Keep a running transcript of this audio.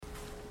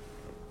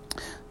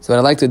So what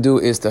I'd like to do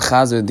is to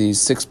chazer the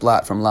 6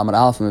 blot from Lamed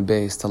Aleph Amud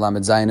Beis to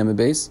Lamed Zayin Amud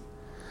Beis.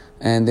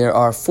 And there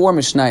are 4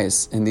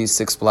 Mishnayos in these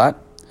 6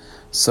 blot.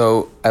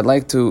 So I'd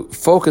like to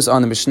focus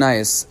on the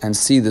Mishnayos and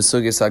see the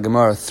Sugyas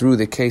HaGemara through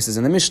the cases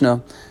in the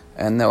Mishnah,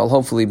 and then we'll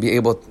hopefully be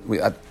able,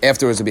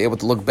 afterwards we'll be able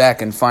to look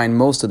back and find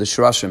most of the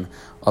Shirashim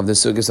of the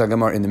Sugyas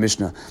HaGemara in the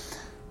Mishnah.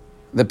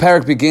 The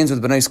parak begins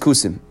with B'nais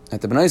Kusim.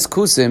 At the B'nais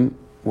Kusim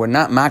were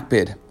not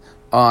makbid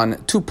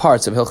on 2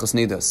 parts of Hilchas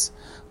Nidas.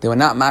 They were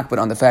not makbid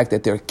on the fact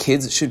that their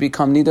kids should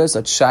become Nidas,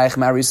 at Shaykh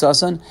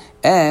Marisasan,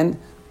 and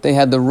they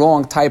had the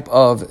wrong type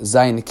of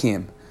Zayin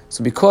Nikim.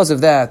 So because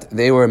of that,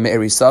 they were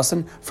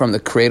Me'erisasan, from the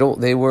cradle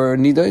they were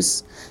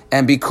Nidas,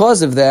 and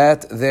because of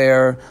that,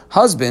 their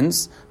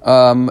husbands,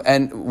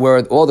 and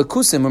were all the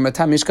Kusim, were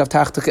Metam Mishkav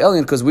Tachtach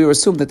Elyon, because we were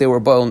assumed that they were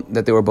Bol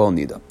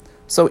Nida.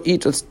 So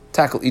let's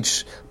tackle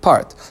each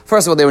part.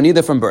 First of all, they were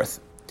Niddah from birth.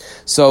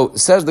 So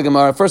says the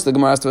Gemara, first the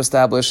Gemara has to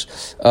establish,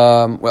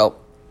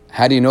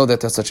 how do you know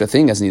that there's such a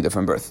thing as Niddah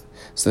from birth?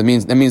 So that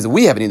means that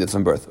we have a Niddah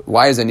from birth.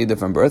 Why is there Niddah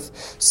from birth?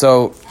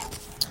 So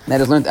that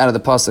is learned out of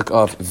the pasuk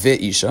of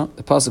Ve'isha.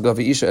 The pasuk of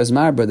Ve'isha is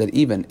marber that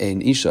even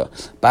an Isha,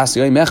 Bas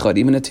Yoy Mechad,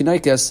 even a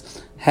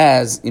Tinoikes,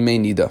 has Imei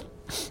Niddah.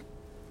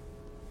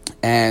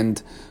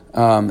 And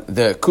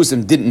the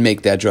Kusim didn't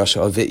make that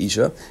drasha of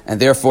Ve'isha, and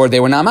therefore they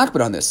were not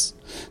makbid on this.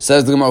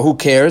 Says the Gemara, who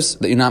cares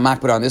that you're not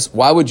makbid on this?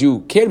 Why would you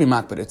care to be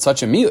makbid? It's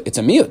such a miyut. It's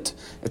a miyut.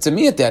 It's a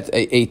miyut that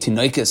a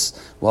tinoikis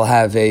will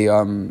have a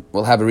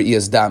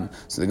re'iyas dam.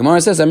 So the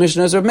Gemara says,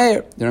 Mishnah is Rav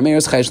Meir. The Rav Meir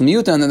is chayish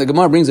miyuta, and then the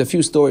Gemara brings a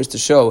few stories to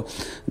show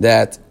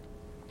that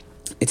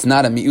it's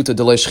not a miyuta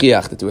delay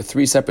shchiach, that there were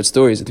 3 separate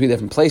stories in 3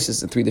 different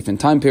places, in 3 different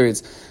time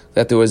periods,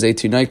 that there was a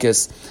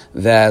tinoikis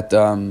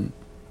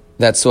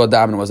that saw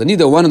Dam and was a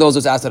Niddah. One of those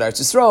was Asad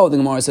Eretz Yisrael. The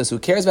Gemara says, who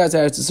cares about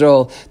Eretz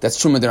Yisrael? That's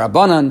Truma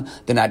D'Rabbanan.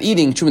 They're not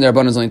eating. Truma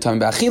D'Rabbanan is only talking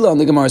about Achila.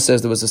 And the Gemara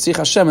says there was a Sicha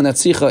Hashem, and that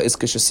Sicha is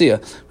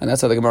Kishasiyah. And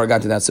that's how the Gemara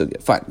got to that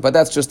sugya. Fine. But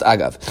that's just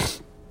Agav.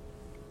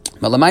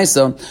 But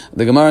Lamaisa,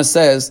 the Gemara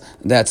says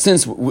that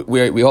since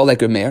we all like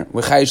Rameir,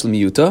 we're Chayish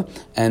L'miyuta,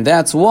 and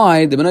that's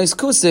why the B'nais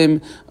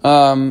Kusim,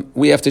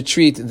 we have to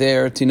treat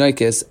their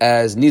Tinoikis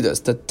as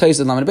Nidas. The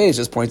Taisad Lamed Beis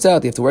just points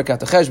out, you have to work out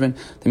the Cheshbon.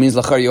 That means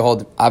Lachar you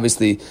hold,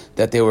 obviously,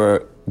 that they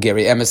were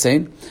Geri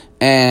Emesain,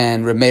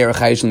 and Rameir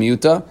Chayish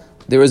L'miyuta.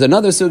 There is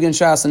another sugya in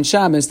Shas and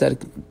Shabbos that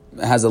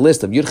has a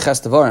list of Yud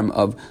Ches Tavarim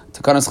of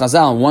Takanas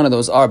Chazal, and one of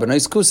those are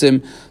B'nais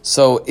Kusim.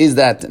 So is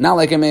that not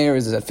like Rameir?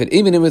 Does that fit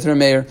even in with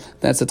Rameir?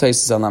 That's the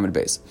Taisus on Lamed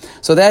Beis.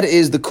 So that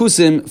is the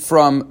Kusim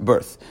from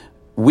birth.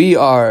 We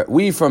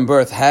from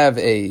birth have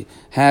a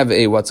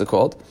what's it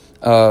called?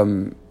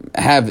 Have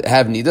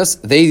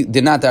Nidas. They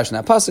did not dash in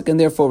that pasuk, and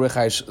therefore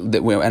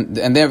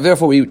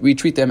therefore we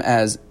treat them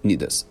as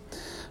Nidas.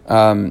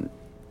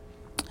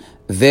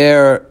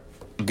 Their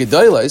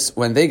Gedolos,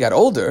 when they got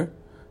older,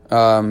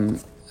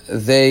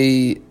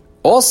 they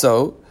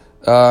also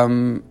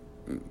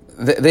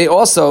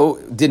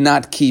did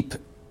not keep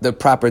the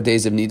proper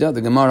days of Niddah.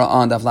 The Gemara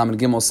on Daf Lamed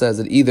Gimel says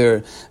that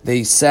either they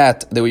were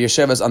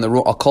yeshevas on the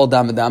Kol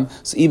Dam Dam,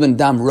 so even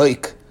Dam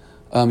Roik,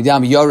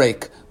 Dam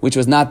Yorek, which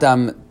was not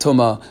Dam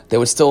Tuma, they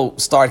would still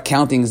start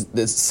counting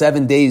the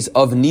 7 days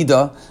of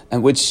Niddah,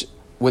 and which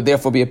would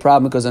therefore be a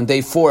problem, because on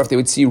day 4, if they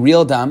would see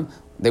real Dam,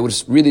 they were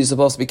really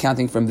supposed to be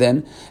counting from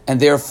then,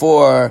 and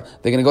therefore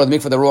they're going to go to the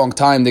mikveh the wrong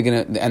time.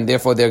 And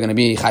therefore they're going to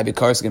be chai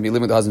b'kars, going to be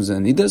living with the husbands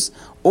and the nidas.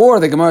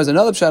 Or the Gemara is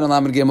another pshat on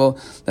Lamed Gimel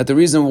that the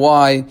reason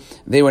why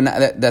they were not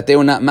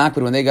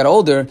makbid when they got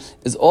older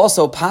is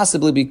also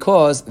possibly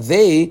because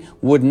they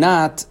would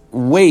not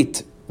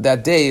wait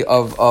that day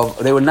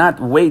they would not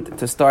wait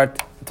to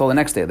start until the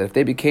next day. That if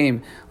they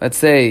became, let's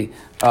say,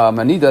 a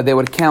nida, they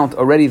would count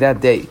already that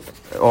day,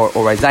 or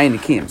by Zayin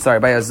Nikim. Sorry,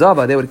 by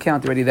Azava they would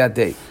count already that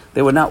day.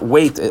 They would not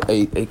wait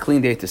a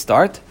clean day to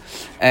start,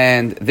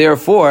 and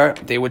therefore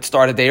they would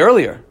start a day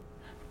earlier.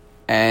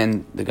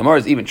 And the Gemara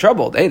is even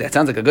troubled. Hey, that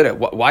sounds like a good.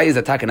 Why is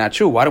that taka not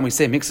true? Why don't we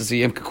say mixas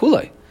yem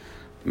kakulei?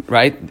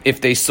 Right?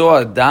 If they saw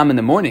a dam in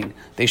the morning,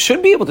 they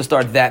should be able to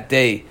start that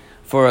day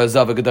for a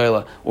Zava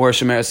Gedola or a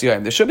Shemer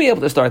Siyayim. They should be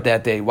able to start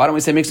that day. Why don't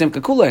we say mixim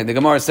kakulei? And the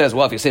Gemara says,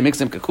 well, if you say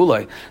mixim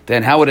kakulei,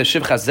 then how would a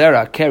Shiv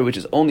Chazera carry, which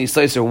is only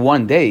Seiser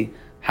one day?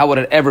 How would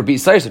it ever be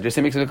Seiser? Just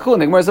say mixim kakulei.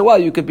 And the Gemara says, well,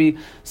 you could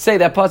say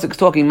that pasuk is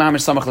talking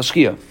mamish samach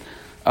l'shkia.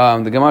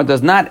 The Gemara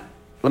does not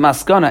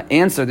Lamaskana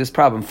answer this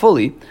problem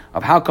fully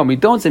of how come we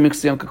don't say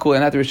mixim kakulei,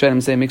 and not the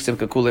Rishonim say mixim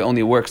kakulei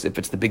only works if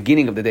it's the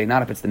beginning of the day,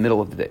 not if it's the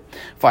middle of the day.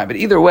 Fine, but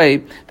either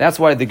way, that's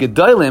why the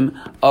Gedolim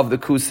of the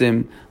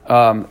Kusim,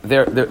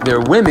 their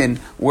women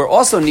were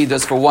also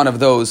nidas for one of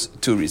those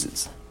 2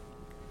 reasons.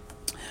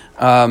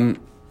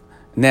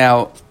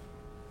 Now,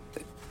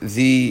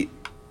 the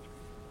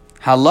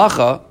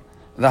halacha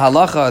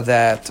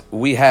that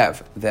we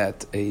have,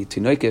 that a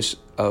tinoikish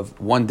of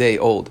 1 day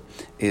old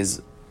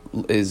is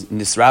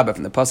nisraba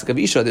from the pasuk of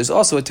Isha. There's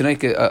also a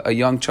tinoik, a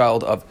young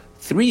child of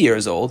 3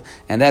 years old,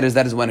 and that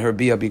is when her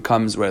bia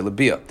becomes real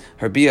bia.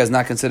 Her bia is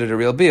not considered a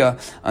real bia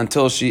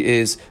until she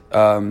is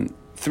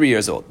 3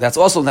 years old. That's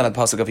also not a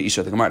pasuk of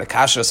Isha. The Gemara, the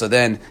Kasha. So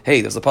then,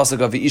 hey, does the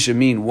pasuk of Isha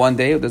mean 1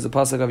 day, or does the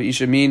pasuk of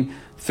Isha mean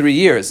 3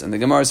 years? And the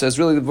Gemara says,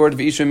 really, the word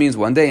of Isha means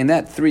 1 day, and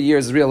that 3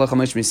 years is real halacha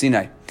mishmei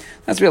Sinai.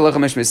 That's real halacha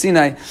mishmei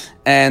Sinai,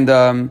 and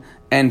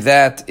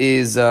that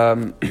is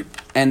and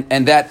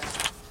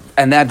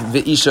that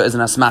V'isha is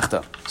an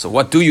asmachta. So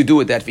what do you do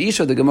with that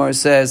V'isha? The Gemara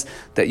says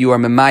that you are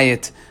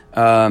memayit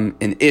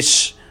in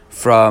ish.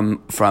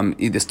 From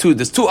there's two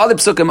other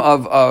psukim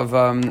of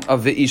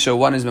V'isha.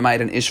 One is Memayit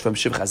and Ish from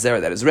Shiv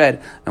Chazera that is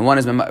red, and one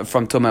is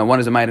from Tumah, and one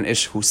is Memayit and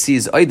Ish who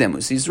sees Oidem,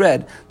 who sees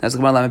red. That's the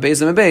Gemara Lamed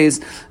Beis and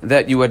Beis,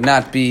 that you would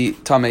not be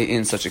Tameh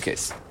in such a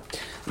case.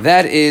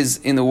 That is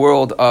in the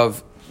world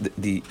of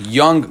the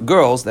young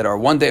girls that are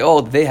 1 day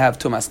old, they have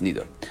Tumas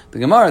Niddah. The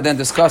Gemara then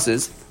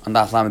discusses on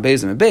Daf Lamed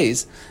Beis and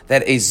Beis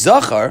that a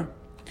Zachar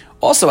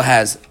also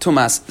has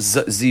Tumas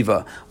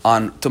Ziva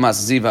on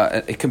Tumas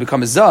Ziva. It can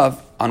become a Zav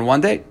on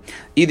 1 day.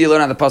 Either you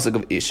learn out the pasuk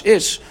of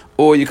Ish,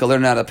 or you can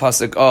learn out the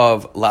pasuk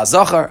of La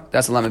Zachar.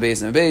 That's the Lamed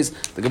Beis and Beis.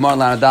 The Gemara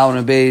Lamed Daled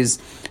and Beis,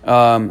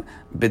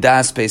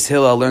 Bedas Beis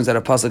Hillel learns out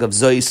a pasuk of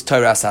Zois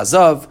Toras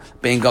Hazav,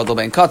 Bein Gadol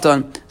Bein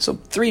Katan. So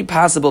 3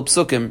 possible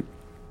psukim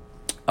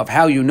of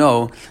how you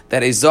know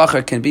that a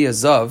Zachar can be a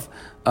Zav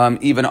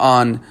even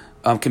on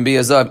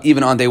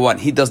day 1.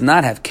 He does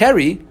not have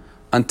Keri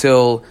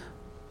until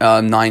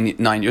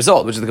 9 years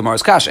old, which is the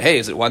Gemara's kasha. Hey,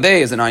 is it 1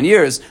 day? Is it 9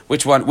 years?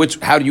 Which one?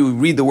 How do you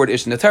read the word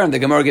ish in the term? The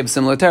Gemara gives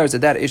similar terms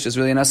that ish is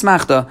really an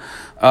asmachta.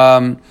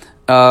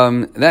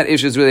 That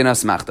ish is really an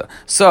asmachta.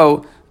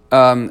 So,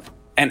 and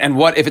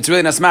what if it's really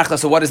an asmachta?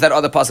 So what is that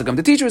other pasuk?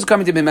 The teacher is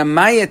coming to be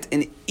memayit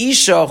an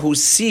isha who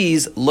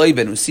sees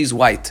loiben, who sees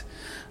white.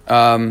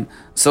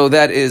 So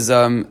that is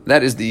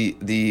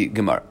the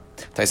Gemara.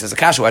 Tais says a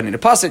kasha, I need a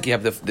pasuk. You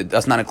have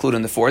that's not included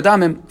in the 4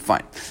 adamim.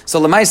 Fine.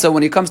 So lemaisa,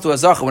 when it comes to a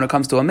zacha, when it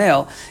comes to a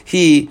male,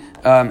 he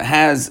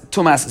has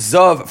tumas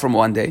zav from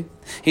 1 day.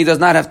 He does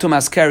not have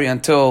tumas keri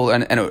until,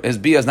 and his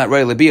bia is not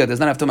really bia. Does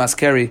not have tumas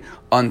keri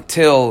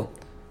until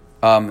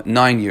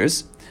 9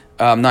 years.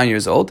 9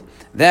 years old.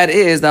 That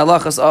is the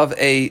halachas of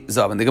a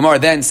zav. And the Gemara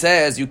then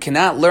says you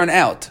cannot learn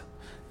out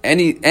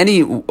you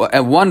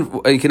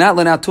cannot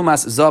learn out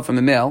tumas zav from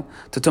a male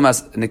to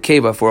tumas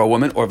nekeva for a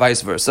woman, or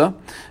vice versa,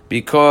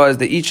 because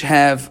they each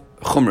have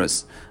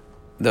chumras.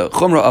 The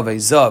chumrah of a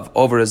zav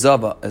over a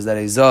zava is that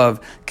a zav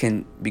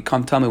can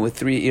become tummy with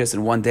 3 ears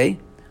in 1 day.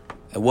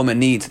 A woman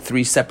needs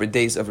 3 separate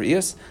days of her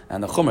ears,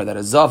 and the chumrah that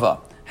a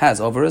zava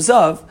has over a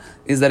zav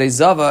is that a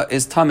zava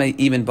is tummy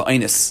even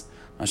ba'inus.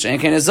 Mashen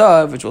ken a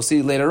zav, which we'll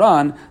see later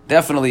on,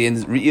 definitely in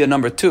Re'iyah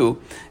number 2,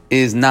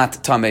 is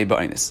not tamei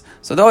ba'inus.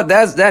 So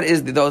that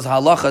is those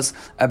halachas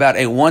about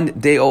a 1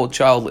 day old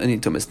child in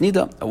tumas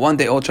nida, a 1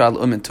 day old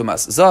child in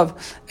tumas zav,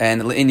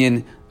 and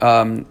l'inyan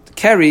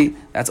keri.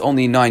 That's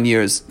only 9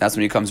 years. That's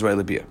when he comes right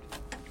lebir.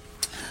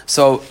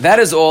 So that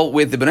is all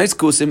with the b'nais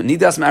kusim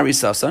nidas mari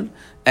sasan,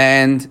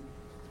 and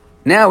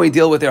now we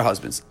deal with their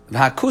husbands.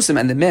 V'hakusim,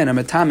 and the men are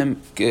metamim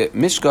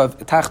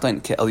mishkav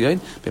tachton ke'elyon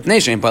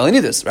b'pnei she'en ba'al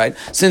nidas. Right?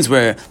 Since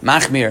we're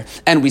machmir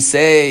and we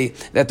say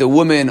that the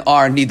women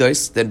are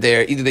nidos, that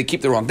they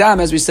keep the wrong dam,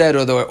 as we said,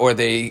 or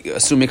they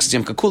assume mixed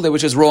kakule,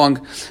 which is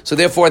wrong. So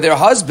therefore, their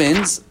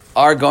husbands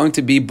are going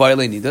to be ba'al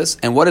nidas.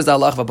 And what is the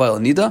halach of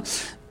ba'al nida?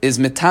 Is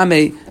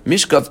metame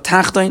mishkav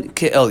tachton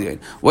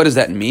ke'elyon. What does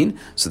that mean?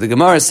 So the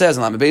Gemara says,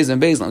 and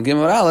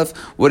Gimel Aleph,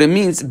 what it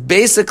means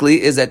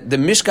basically is that the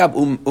mishkav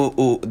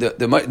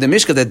the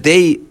mishkav that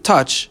they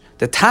touch,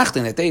 the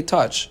tachton that they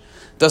touch,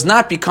 does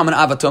not become an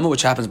avatoma,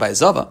 which happens by a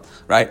zava,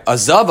 right? A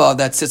zava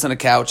that sits on a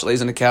couch,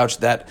 lays on a couch,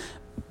 that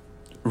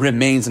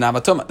remains an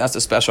avatoma. That's the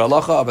special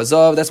halacha of a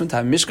zav. That's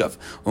meantime mishkav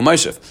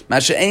u'mayshav.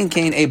 Masha'en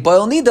kain, a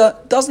ba'al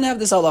nida doesn't have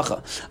this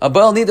halacha. A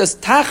ba'al nida's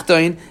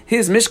tachtoin,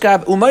 his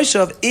mishkav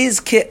u'mayshav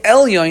is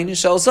ke'elyon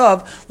shel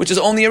zav, which is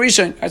only a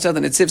rishon. I said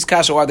that it sivs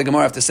kasha. Why the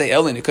Gemara have to say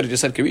elyon? It could have just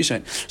said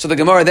kirishon. So the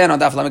Gemara then on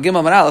Daf Lamed Gimel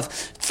and Aleph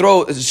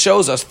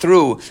shows us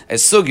through a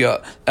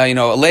sugya,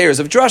 layers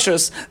of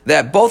drushas,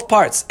 that both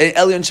parts,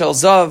 elyon shel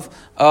zav.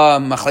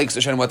 Machlekes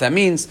to show what that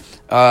means,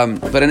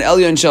 but an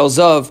elyon shel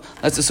zav,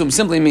 let's assume,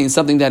 simply means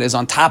something that is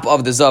on top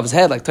of the zav's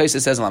head, like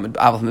Taisa says in Lamed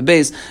Aleph and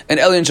Beis. An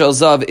elyon shel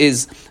zav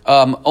is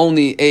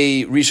only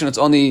a rishon. It's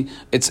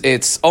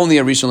only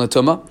a rishon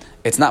l'tuma.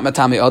 It's not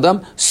matami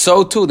adam.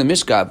 So too the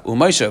mishkav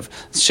u'mayshav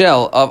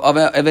shell of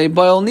a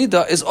ba'al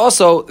nida is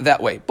also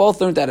that way.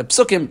 Both learned that at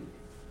psukim.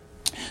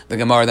 The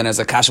Gemara then has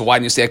a kasha. Why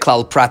do you say a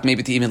klal prat?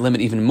 Maybe to even limit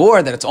even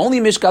more that it's only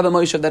mishkav and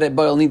moshav that a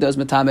ba'al nida is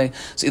metame.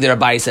 So either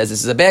Abai says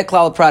this is a bad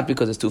klal prat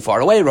because it's too far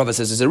away. Rava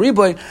says it's a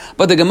riboy.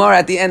 But the Gemara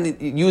at the end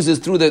uses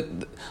through the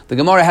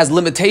Gemara has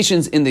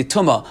limitations in the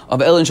tumah of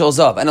elyon shel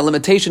zav and a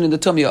limitation in the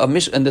tumah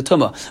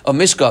of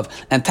mishkav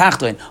and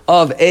tachton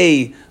of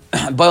a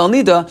ba'al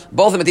nida.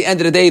 Both of them at the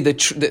end of the day,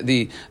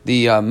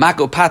 the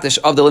mako patish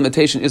of the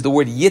limitation is the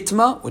word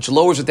yitma, which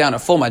lowers it down a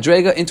full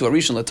madrega into a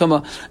rishon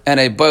latuma, and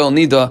a ba'al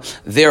nida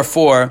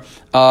therefore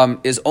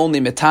is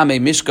only metame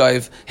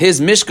mishkav.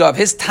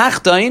 His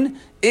tachtain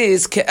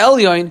is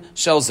ke'elyon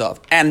shel zav.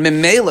 And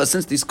memela,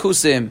 since these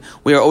kusim,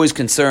 we are always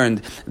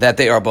concerned that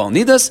they are bal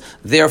nidas,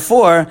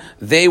 therefore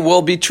they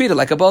will be treated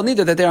like a bal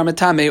nida, that they are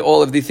metame,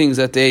 all of the things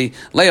that they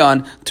lay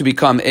on to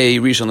become a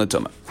rishon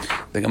l'tumah.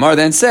 The Gemara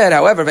then said,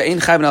 however, ve'ein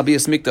chayven al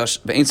bias mikdash,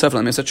 ve'ein safek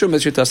al misat truma,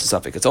 it's a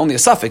suffix. It's only a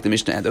suffix, the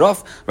Mishnah ended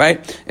off,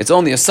 right? It's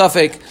only a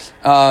suffix,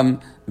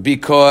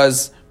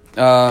 because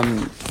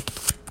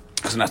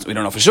we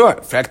don't know for sure.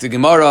 In fact, the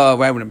Gemara,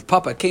 when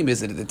Papa came,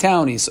 visited the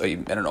town, he saw, a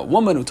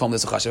woman who told him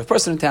there's a chashiv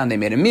person in town. They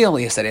made a meal.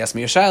 He said, ask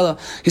me a shaila.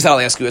 He said, I'll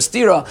ask you a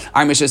stira.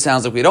 Our Mishnah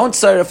sounds like we don't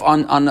sarif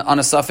on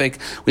a suffix.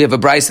 We have a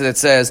brisa that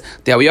says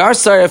that we are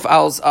sarif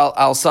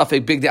al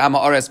suffix big the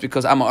ama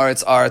because ama are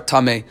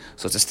tameh.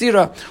 So it's a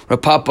stira.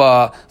 Rav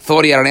Papa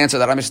thought he had an answer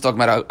that our Mishnah is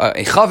talking about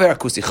a chaver, a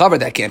kusi chaver.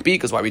 That can't be,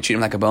 because why we treat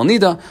him like a bal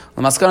nida?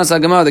 The Maskana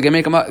said the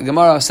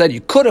Gemara said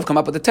you could have come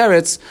up with a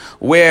teretz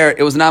where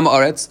it was an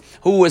ama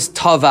who was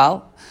taval.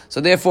 So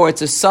therefore,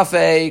 it's a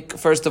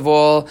suffix, first of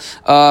all,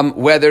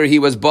 whether he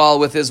was bal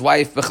with his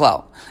wife,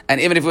 bichlal.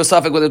 And even if it was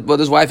suffix with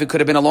his wife, it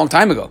could have been a long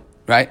time ago,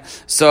 right?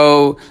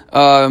 So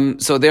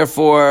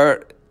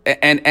therefore,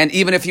 and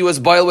even if he was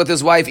bal with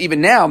his wife,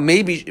 even now,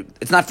 maybe,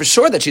 it's not for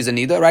sure that she's a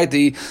nida, right?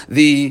 The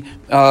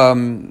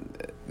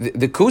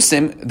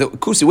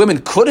kusi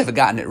women could have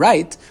gotten it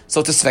right, so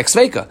it's a svek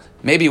sveka.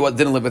 Maybe he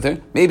didn't live with her.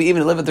 Maybe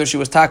even lived with her, she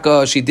was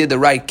taka, she did the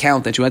right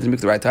count, and she went to make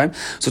the right time.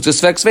 So it's a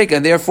svek sveka,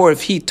 and therefore,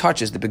 if he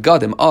touches the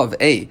begadim of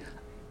a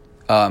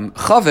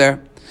chaver,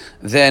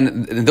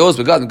 then those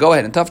begadim go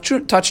ahead and touch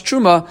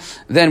truma,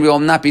 then we will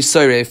not be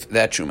soref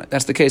that truma.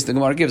 That's the case the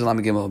Gemara gives on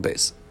the Gimel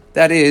base.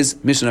 That is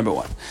mission number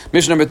 1.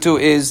 Mission number 2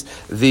 is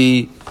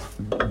the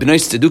b'nai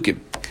tzedukim.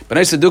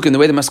 B'nai tzedukim, the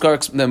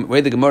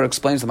way the Gemara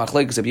explains the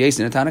machlekes of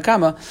Yesi and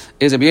Tanakama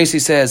is that Yesi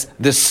says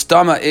the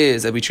stama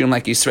is that we treat them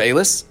like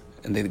Yisraelis,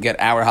 and they get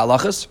our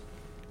halachas.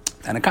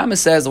 Tanakama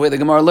says the way the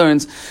Gemara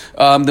learns, the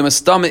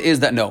stama is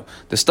that no,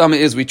 the stama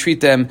is we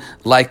treat them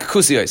like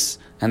kusiyos.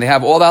 And they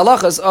have all the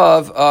halachas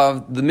of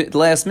the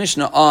last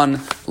Mishnah on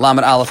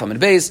Lamed Aleph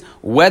Amid Beis.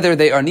 Whether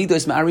they are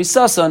nidos ma'ari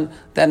sasan,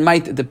 that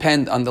might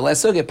depend on the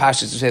last sugya.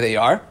 Pashas to say they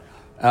are.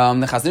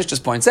 The Chazon Ish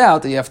just points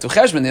out that you have to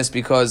cheshbon this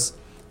because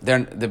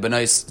the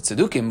B'nai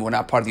Tzedukim were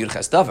not part of the Yud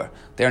Ches Davar.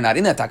 They're not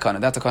in that takana.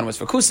 That takana was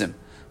for kusim.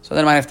 So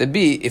then it might have to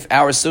be, if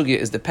our sugya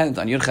is dependent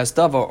on Yud Ches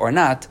Davar or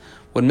not,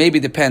 would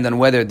maybe depend on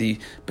whether the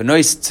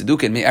B'nai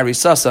Tzedukim me'ari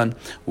sasan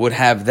would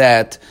have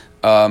that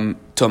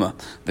Tuma.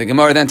 The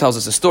Gemara then tells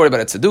us a story about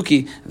a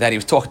Tzeduki that he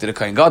was talking to the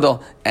Kohen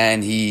Gadol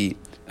and he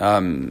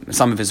some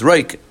of his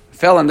reik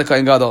fell on the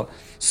Kohen Gadol.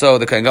 So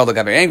the Kohen Gadol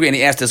got very angry and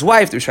he asked his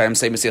wife to try to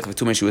say Mesiach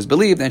V'Tumah she was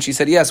believed, and she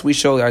said yes, we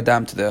show our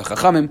dam to the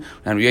Chachamim.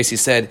 And Yossi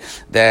said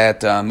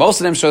that most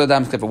of them show the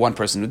dam except for one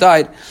person who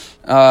died.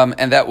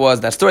 And that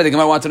was that story. The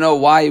Gemara wanted to know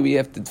why we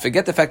have to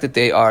forget the fact that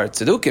they are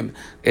Tzedukim.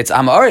 It's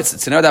Amaretz,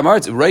 it's Niddah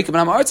Amaretz, Reikim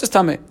and Amaretz is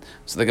Tameh.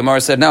 So the Gemara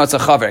said, no, it's a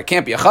Chaver. It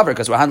can't be a Chaver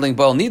because we're handling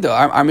Baal Nida.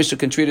 Our Mishnah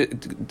can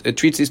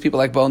treats these people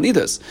like Baal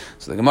Nidas.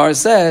 So the Gemara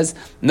says,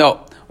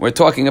 no, we're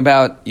talking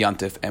about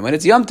Yontif. And when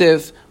it's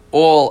Yontif,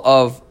 all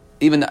of,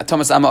 even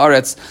Thomas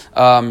Amaretz,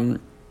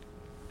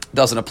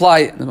 doesn't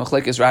apply. The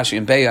Machlek is Rashi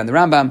and Beya and the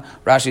Rambam.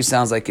 Rashi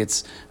sounds like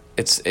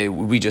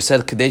we just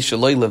said Kadesh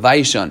Eloi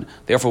Levaishan.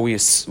 Therefore, we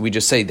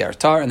just say they're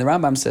tar, and the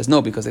Rambam says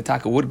no because the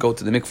taka would go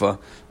to the mikvah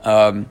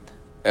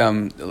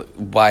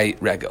by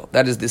regel.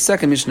 That is the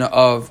second Mishnah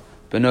of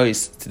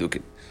Benois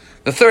Tzedukim.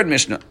 The third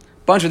Mishnah,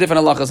 bunch of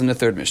different halachas in the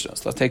third Mishnah.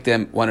 So let's take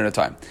them one at a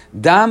time.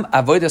 Dam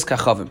avodas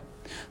kachavim.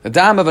 The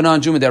dam of a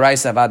non-Jew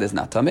midaraisa avad is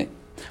not tameh,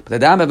 but the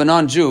dam of a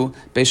non-Jew,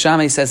 Beis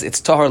Shammai says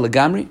it's tahor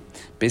legamri.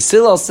 Beis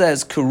Hillel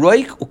says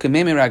kuroik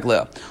ukemei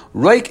raglea.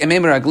 Roik and mei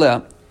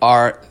raglea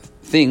are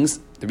things.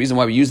 The reason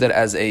why we use that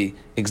as a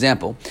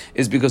example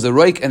is because the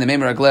roik and the mei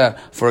raglea,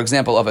 for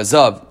example, of a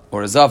zav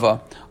or a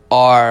zava,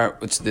 are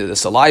which the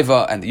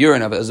saliva and the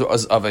urine of a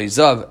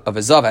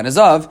zav and a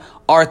zav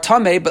are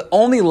tameh, but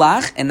only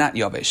lach and not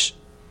yavesh.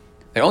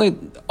 They're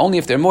only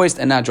if they're moist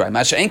and not dry.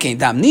 Masha enkein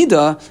dam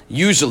nida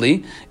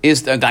usually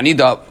is the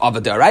nida of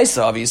a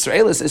deraisa of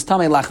Yisraelis is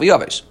tamei lach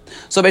v'yavesh.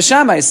 So Beis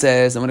Shammai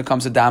says, and when it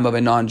comes to dam of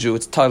a non-Jew,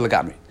 it's tar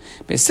legamri.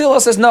 Beis Hillel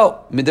says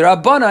no,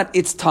 midirabanan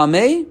it's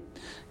tamei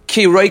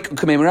ki roik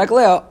u'kamei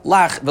meraglea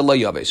lach v'lo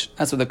yavesh.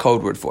 That's what the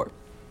code word for.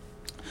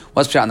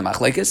 What's pshat in the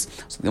machlekes?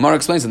 So the Gemara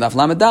explains in Daf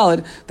Lamed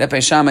Daled that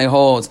Beis Shammai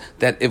holds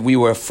that if we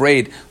were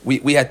afraid,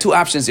 we had two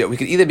options here. We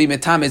could either be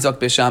metame zok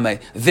Beis Shammai,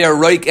 their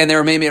roik and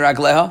their mei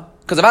meragleha.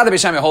 Because if Beis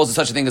Shammai holds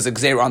such a thing as a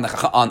gzeir on the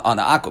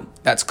akum,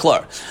 that's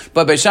clear.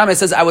 But Beis Shammai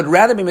says, I would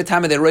rather be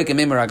metame the roik and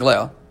mei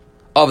meragleha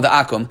of the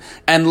akum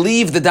and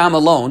leave the dam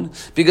alone,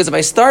 because if I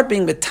start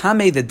being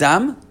metame the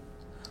dam,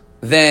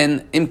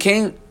 then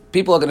imkain,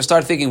 people are going to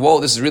start thinking,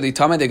 whoa, this is really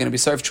tameh, they're going to be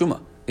served truma,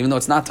 even though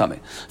it's not tameh.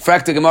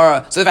 Frak the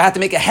Gemara, so if I had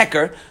to make a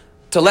hecker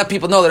to let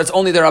people know that it's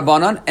only their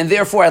Rabbanan, and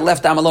therefore I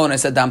left dam alone, I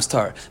said dam's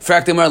tar.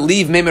 Frak the Gemara,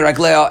 leave memi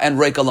raglea and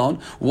roik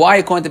alone. Why,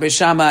 according to Beis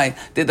Shammai,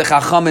 did the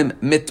Chachamim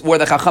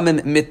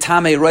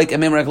mitame roik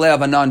and memi raglea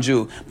of a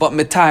non-Jew, but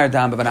mitar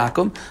dam of an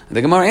akum? And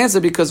the Gemara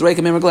answered, because roik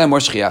and memi raglea are more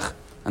shchiach.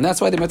 And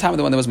that's why the mitame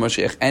the one that was more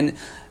shchiach. And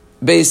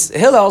Beis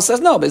Hillel says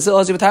no. Beis Hillel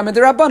has Yivatam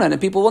Midirabanan, and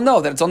people will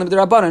know that it's only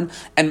Midirabanan.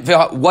 And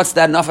what's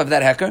that enough of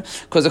that hecker?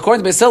 Because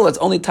according to Beis Hillel, it's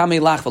only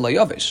Tamei Lach V'lo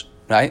Yovish,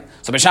 right?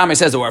 So Beis Shammai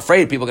says that we're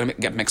afraid people are going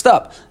to get mixed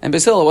up, and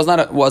Beis Hillel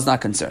was not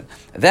concerned.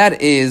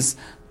 That is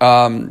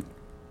dam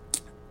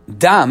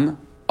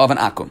of an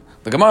akum.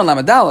 The Gemara in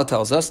Lamadala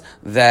tells us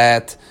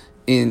that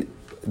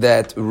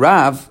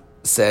Rava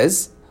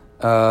says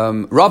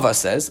that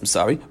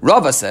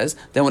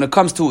when it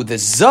comes to the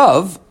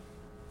zav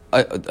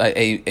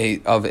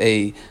of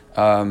a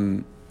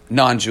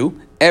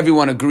non-Jew,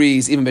 everyone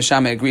agrees, even Beis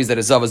Shammai agrees that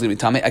a zav is going to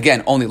be tamei.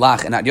 Again, only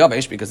lach and not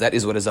yavesh, because that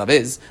is what a zav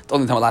is. It's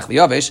only tamei lach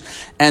v'yavesh.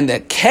 And the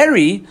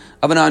keri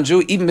of a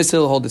non-Jew, even Beis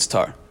Hillel holds its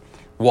tar.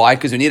 Why?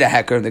 Because we need a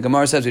hecker. The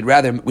Gemara says we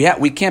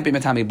can't be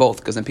matami both,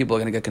 because then people are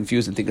going to get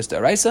confused and think it's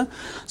deraisa.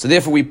 So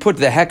therefore we put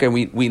the hecker and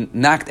we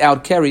knocked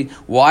out keri.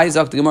 Why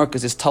Zok the Gemara?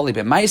 Because it's tali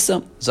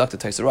b'maisa. Zok the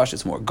Taisa Rosh,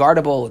 it's more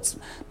guardable. It's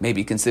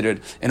maybe considered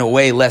in a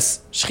way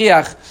less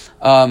shchiach.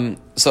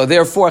 So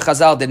therefore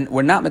Chazal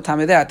were not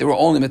matame that. They were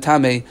only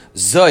matame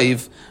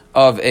zoiv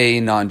of a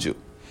non-Jew.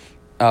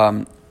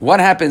 What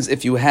happens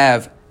if you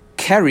have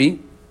keri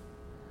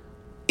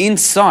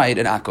inside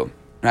an akum,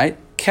 right?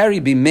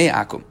 Keri b'mei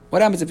akum.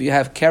 What happens if you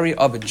have keri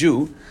of a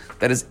Jew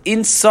that is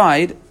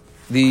inside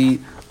a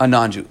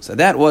non-Jew? So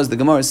that was, the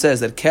Gemara says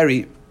that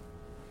keri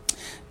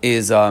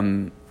is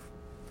metame,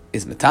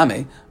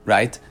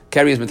 right?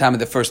 Keri is metame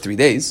the first 3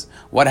 days.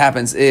 What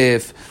happens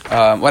if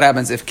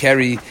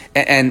keri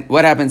and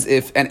what happens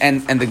if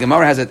and the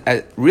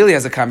Gemara really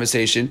has a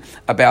conversation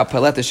about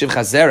paleta shiv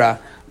chazera,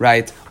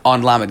 right,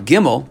 on Lamed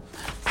Gimel.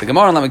 The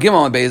Gemara on Lamed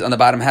Gimel on the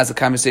bottom has a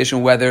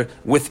conversation whether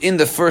within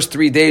the first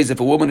 3 days, if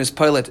a woman is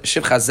pilot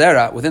shiv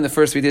chazera, within the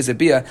first 3 days of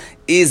bia,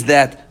 is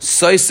that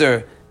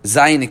soiser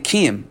zayin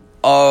akim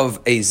of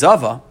a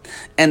zava,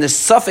 and the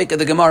suffix of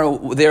the Gemara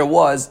there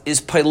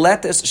is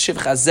piletes shiv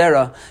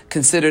chazera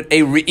considered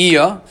a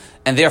re'iyah,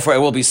 and therefore it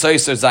will be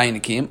soiser zayin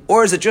akim,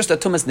 or is it just a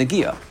tumas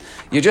negia?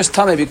 You're just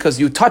tummy because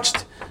you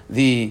touched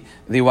the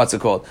what's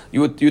it called?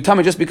 You tell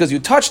me just because you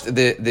touched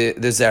the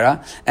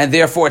zera, and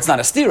therefore it's not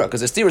a stira,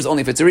 because a stira is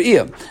only if it's a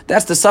re'iyah.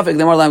 That's the suffix.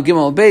 The Gemara Lam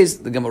Gimel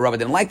Beis. The Gemara Rava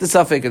didn't like the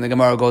suffix, and the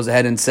Gemara goes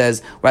ahead and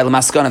says, right,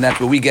 l'maskana, that's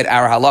where we get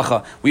our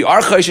halacha. We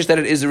are chayshish that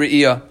it is a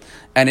re'iyah,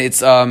 and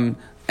it's and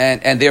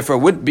therefore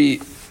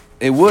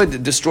it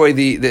would destroy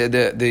the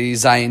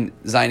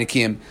zayin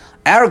akim.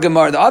 Our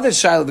Gemara, the other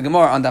shayla of the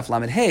Gemara on Daf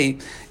Lamed Hey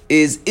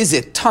is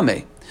it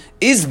tameh?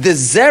 Is the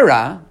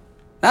zera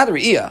not the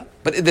re'iyah?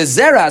 But the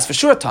zera is for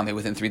sure tummy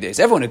within 3 days.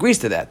 Everyone agrees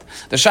to that.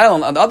 The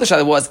shayla on the other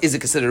shayla is it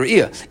considered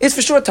re'iyah? It's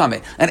for sure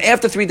tummy. And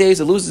after 3 days,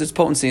 it loses its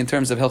potency in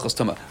terms of hilchos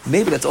tumah.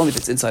 Maybe that's only if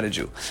it's inside a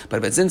Jew. But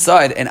if it's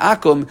inside an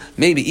akum,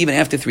 maybe even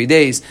after 3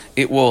 days,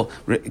 it will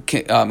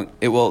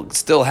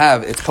still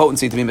have its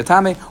potency to be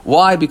metame.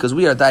 Why? Because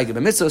we are daigib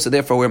b'mitzvah, so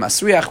therefore we're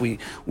masriach.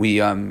 We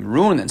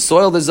ruin and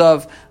soil the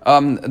zav,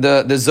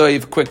 the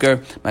zoiv quicker.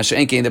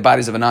 Masha'enke in the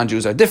bodies of a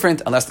non-Jews are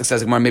different, unless it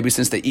says maybe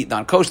since they eat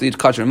non-kosher, they eat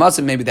kosher and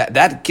matzah, maybe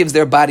that gives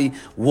their body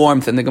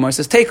warmth, and the Gemara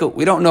says teku.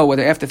 We don't know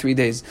whether after 3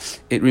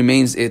 days it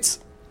remains its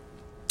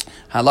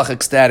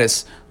halachic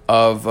status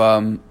of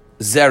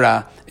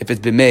zera if it's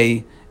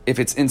b'mei, if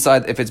it's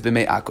inside, if it's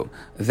b'mei akum.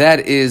 That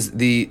is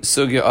the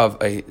sugya of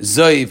a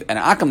zoiv and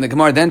akum. The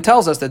Gemara then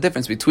tells us the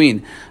difference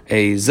between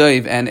a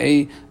zoiv and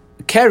a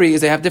keri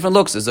is they have different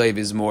looks. A zoiv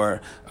is more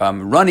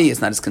runny,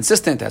 it's not as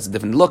consistent, it has a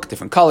different look,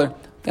 different color.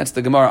 That's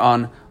the Gemara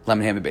on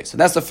Lamed Hey Beis. So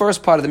that's the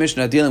first part of the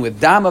Mishnah dealing with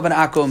dam of an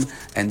akum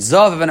and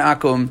zav of an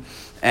akum,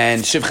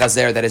 and shiv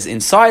chazer that is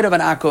inside of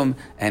an akum,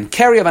 and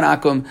keri of an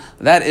akum.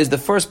 That is the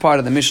first part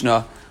of the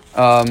Mishnah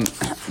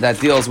that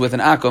deals with an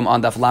akum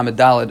on Daf Lamed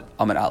Daled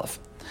Amud Aleph.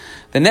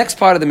 The next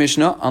part of the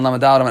Mishnah on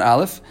Lamed Daled Amud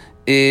Aleph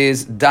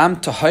is dam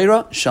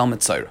tahira shel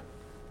mitzayra.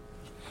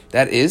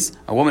 That is,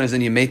 a woman is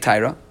in Yemei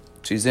Taira.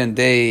 She's in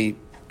day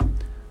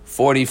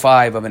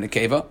 45 of an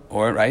Akeva,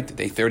 or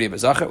day 30 of a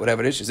Zachar,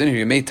 whatever it is. She's in her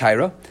Yemei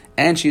Taira,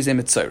 and she's in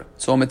Mitzayra.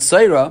 So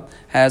Mitzayra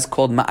has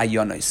called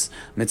Ma'ayonis.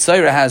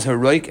 Mitzayra has her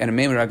roik and her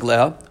Meim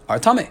Ragleha are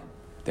Tameh.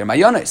 They're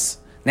Ma'ayonis.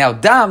 Now,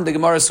 dam, the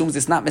Gemara assumes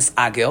it's not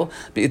misagil,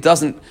 but it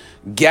doesn't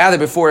gather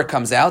before it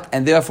comes out,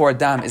 and therefore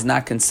dam is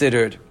not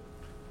considered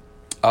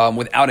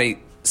without a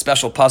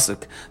special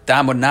pasuk.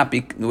 Dam would not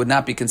be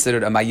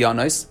considered a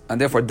Ma'ayonis, and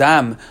therefore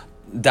dam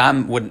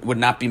would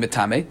not be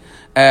metame.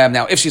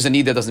 Now, if she's a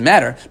niddah, doesn't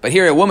matter. But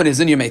here, a woman is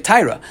in Yemei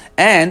Taira,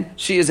 and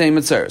she is a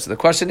mitzvah. So the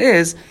question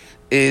is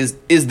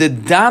the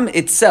dam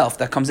itself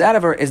that comes out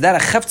of her, is that a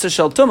chefza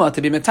shel tumah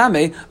to be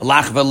metame?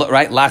 Lach v'lo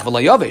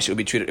yovesh. It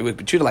would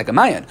be treated like a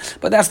mayan.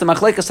 But that's the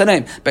machlekes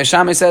haneim. Beis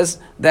Shammai says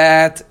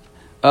that.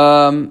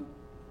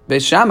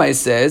 Beis Shammai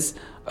says.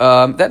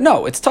 That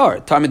no, it's tar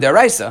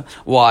midaraisa.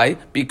 Why?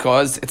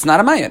 Because it's not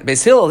a mayan.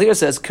 Beis Hillel here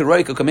says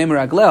kiroiku kamem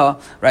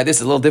ragleha. Right, this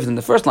is a little different than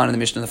the first line of the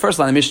Mishnah. The first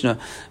line of the Mishnah,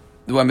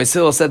 when Beis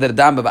Hillel said that a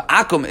dam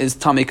akum is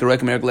tami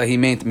kiroiku kamem ragleha, he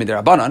meant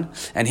midarabanan.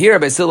 And here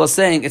Beis Hillel is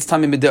saying it's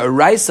tami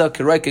midaraisa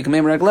kiroiku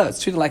kamem ragleha.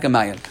 It's treated like a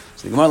mayan.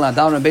 So the Gemara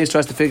down on Beis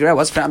tries to figure out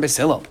what's pshat in Beis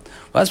Hillel.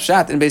 What's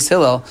pshat in Beis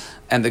Hillel?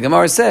 And the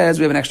Gemara says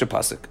we have an extra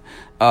pasuk.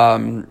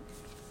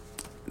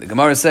 The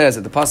Gemara says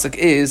that the pasuk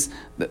is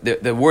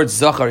the word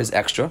zachar is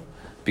extra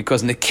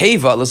because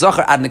nekeva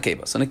l'zachar ad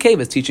nekeva. So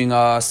nekeva is teaching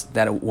us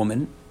that a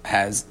woman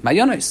has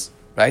mayonis,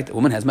 right? A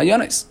woman has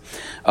mayonis.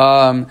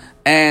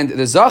 And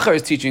the Zachar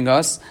is teaching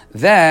us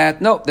that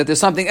that there's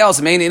something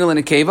else, main inul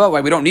and nekeva. Why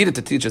we don't need it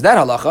to teach us that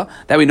halacha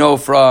that we know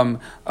from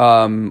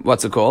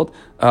what's it called?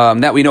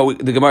 That we know.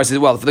 The Gemara says,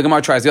 well, if the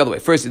Gemara tries the other way,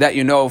 first that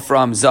you know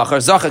from Zachar.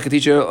 Zachar can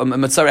teach you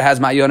Mitzvah has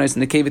mayonis,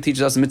 and nekeva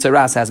teaches us Mitzvah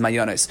has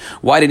mayonis.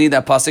 Why do you need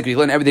that pasuk? We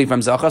learn everything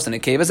from Zachar, so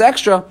nekeva is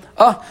extra.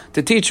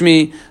 To teach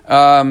me.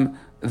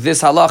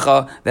 This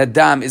halacha that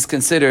dam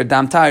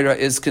taira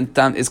is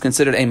considered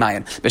a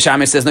mayan.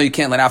 B'Shamai says no, you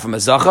can't let out from a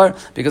zachar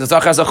because a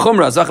zachar has a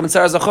chumrah. Zachar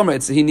mitzvah has a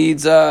chumrah. He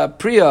needs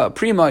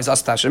prima. He's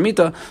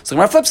astashamita. So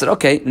Gemara flips it.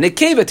 Okay,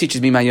 nekeva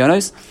teaches me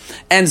mayonos,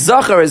 and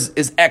zachar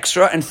is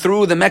extra, and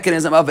through the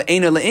mechanism of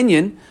eina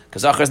le'inyan,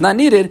 because zachar is not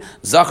needed,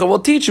 zachar will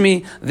teach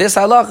me this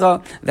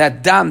halacha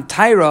that dam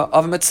taira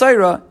of a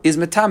mitzvah is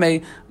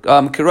metame.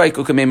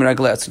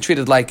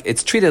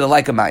 It's treated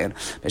like a mayan.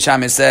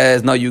 B'Shamai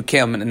says no, you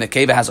can't. And the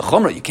nekeva has a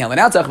chumrah. You can't let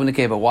out from the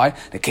nekeva. Why?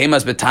 The nekeva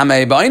is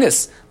betame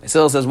ba'inus.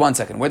 Basil says 1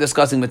 second. We're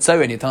discussing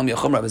mitzvah and you're telling me a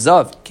chumrah of a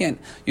zav.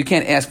 You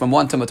can't ask from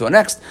one tumah to the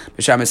next.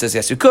 B'Shamai says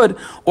yes, you could.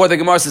 Or the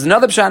Gemara says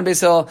another pshan.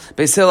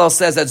 Basil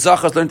says that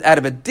zachar learned out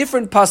of a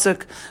different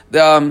pasuk.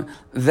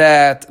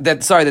 That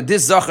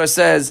this zachar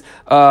says.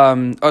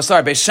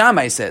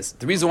 B'Shamai says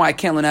the reason why I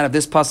can't learn out of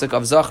this pasuk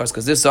of zachar is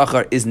because this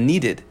zachar is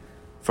needed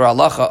for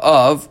halacha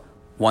of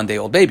 1 day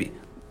old baby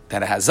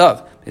that it has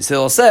zav.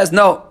 Hillel says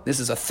no. This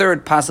is a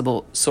third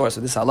possible source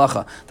of this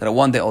halacha that a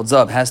 1 day old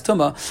zav has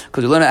tumah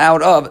because we learn it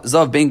out of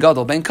zav bein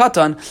gadol bein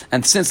katan,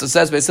 and since it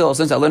says Hillel,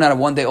 since I learn out of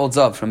 1 day old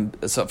zav from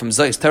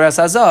zayis teres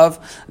hazav,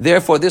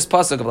 therefore this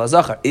pasuk of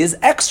lazachar is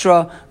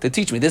extra to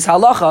teach me this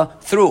halacha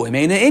through a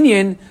meina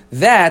inyan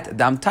that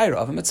dam taira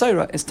of a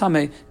mitzayra is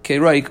tamei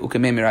keroik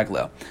ukemei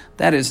miragleo.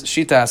 That is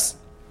shitas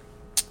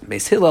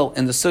Beis Hillel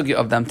in the sugya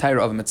of dam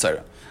taira of a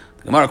mitzayra.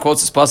 The Gemara quotes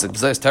this pasuk,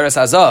 Teres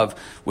Hazav,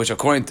 which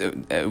according to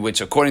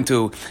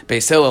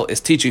Beis Hillel is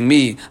teaching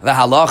me the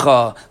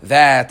halacha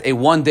that a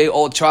 1 day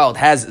old child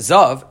has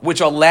zav,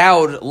 which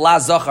allowed la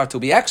zachar to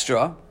be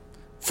extra,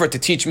 to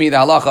teach me the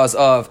halachas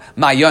of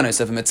mayonis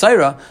of a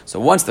mitzayra.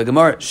 So once the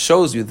Gemara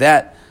shows you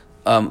that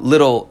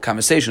little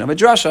conversation of a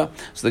drasha,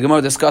 so the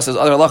Gemara discusses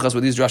other halachas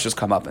where these drashas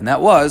come up, and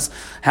that was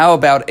how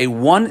about a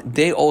 1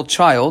 day old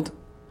child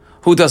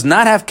who does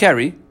not have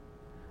keri,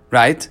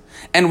 right?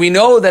 And we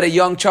know that a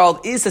young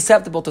child is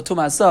susceptible to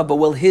Tumas Zav, but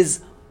will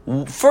his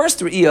first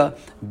Re'iyah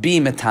be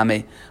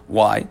Metame?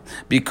 Why?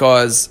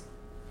 Because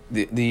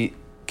the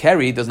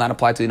Keri does not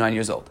apply to 9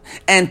 years old.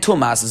 And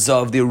Tumas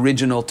Zav, the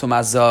original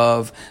Tumas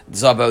Zav,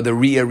 the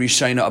Re'iyah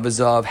Rishayna of a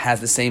Zav,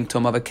 has the same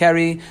Tum of a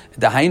Keri.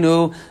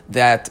 Dahainu,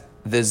 that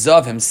the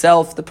Zav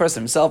himself, the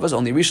person himself, is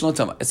only Rishon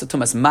Tumah. It's a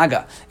Tumas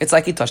Maga. It's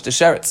like he touched the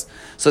Sheretz.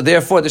 So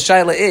therefore, the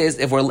Shaila is,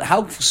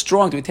 how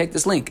strong do we take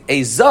this link?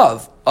 A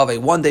Zav of a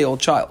 1 day old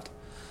child,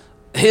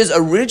 his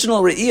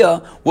original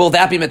Re'iyah, will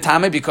that be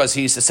Metame because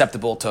he's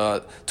susceptible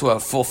to a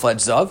full-fledged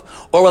Zav?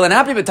 Or will it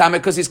not be Metame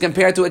because he's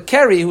compared to a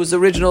Keri whose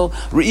original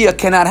Re'iyah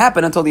cannot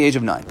happen until the age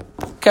of 9?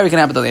 Keri can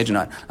happen until the age of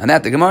 9. And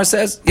that the Gemara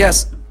says,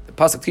 yes, the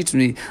Pasuk teaches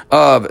me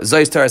of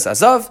Zayis Teres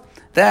Azav,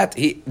 that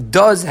he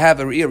does have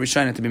a Re'iyah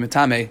Rishayna to be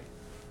Metame,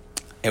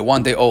 a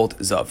 1 day old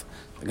Zav.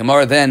 The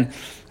Gemara then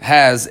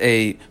has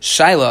a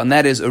Shaila, and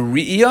that is a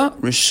Re'iyah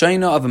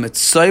Rishayna of a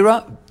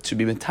Mitzayra to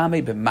be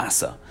Metame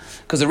b'masa.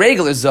 Because the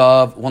regular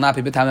Zav will not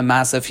be Metame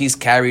b'masa if he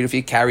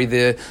carry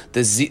the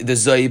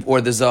Zayib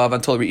or the Zav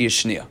until Re'iyah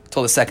Shniya,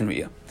 until the second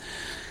Re'iyah.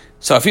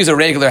 So if he's a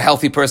regular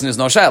healthy person, there's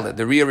no Shaila.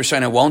 The Re'iyah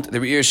Rishayna won't, the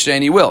Re'iyah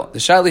Sheni will. The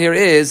Shaila here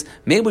is,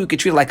 maybe we could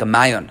treat it like a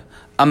Mayon.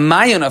 A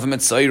Mayon of a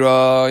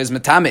Mitzayra is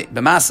Metame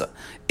b'masa.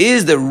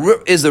 Is the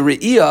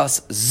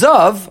Re'iyah's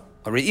Zav,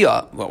 a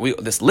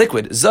Re'iyah, this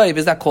liquid, Zayib,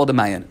 is that called a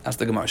Mayan? That's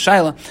the Gemara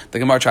Shaila. The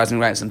Gemara tries to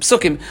write some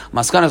psukim.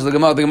 Maskanas of the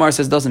Gemara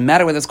says it doesn't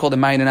matter whether it's called a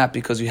Mayan or not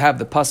because you have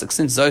the pasuk,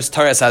 since Zayis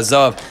Tares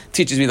HaZav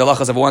teaches me the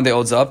lachas of a 1 day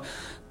old Zav.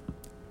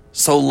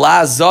 So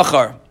La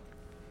Zachar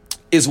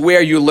is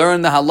where you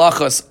learn the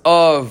halachas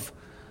of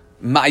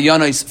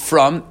Ma'ayanos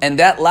from, and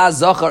that La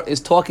Zachar is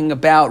talking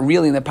about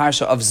really in the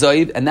parsha of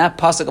Zayib, and that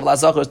pasuk of La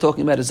Zachar is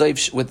talking about a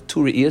Zayib with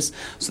 2 Re'iyas.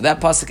 So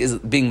that pasuk is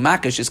being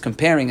makish, is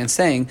comparing and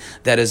saying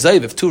that a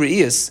Zayib of 2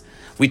 Re'iyas,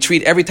 we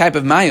treat every type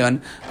of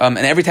mayon and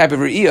every type of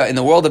re'iyah in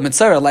the world of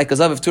mitzvah like a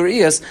zav of 2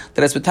 re'iyas,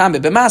 that it's metame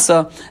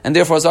b'masa, and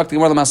therefore Zak the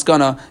Gemara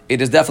Maskana,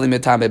 it is definitely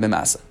metame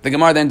b'masa. The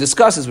Gemara then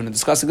discusses, when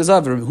discussing a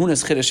zav,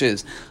 Hunas Chiddush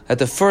is that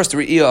the first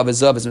re'iyah of a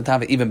zav is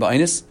metame even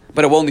ba'inus,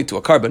 but it won't lead to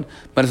a carbon,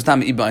 but it's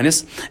metame even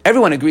ba'inus.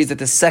 Everyone agrees that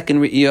the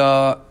second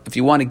re'iyah, if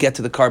you want to get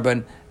to the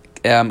carbon,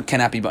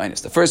 cannot be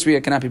ba'inus. The first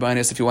re'iyah cannot be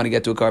ba'inus if you want to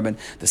get to a carbon.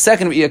 The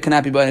second re'iyah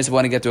cannot be ba'inus if you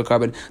want to get to a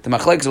carbon. The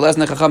machlekes or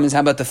lesna chacham is how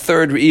about the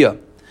third re'iyah?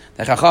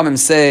 The Chachamim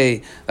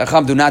say, the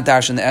Chacham do not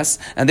darshan the S,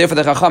 and therefore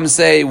the Chachamim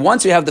say,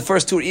 once you have the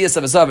first 2 re'iyas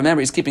of a Zav,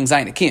 remember he's keeping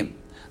Zayin Akim.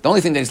 The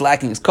only thing that he's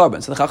lacking is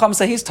carbon. So the Chacham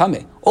say he's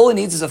tamei. All he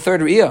needs is a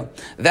third riyah.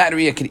 That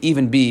riyah could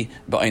even be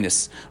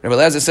ba'inus. Rabbi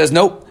Eliezer says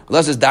nope. Rabbi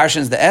Eliezer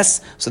darshans the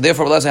S, so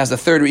therefore Rabbi Eliezer has the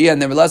third riyah,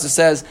 and then Rabbi Eliezer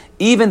says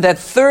even that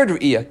third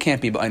riyah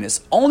can't be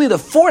ba'inus. Only the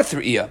fourth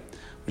riyah,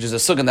 which is a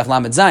sukkah daf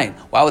lamed zayin.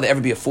 Why would there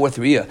ever be a fourth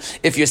riyah?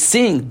 If you're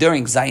seeing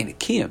during zayin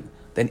akiyim,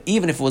 then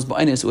even if it was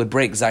ba'inus, it would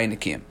break zayin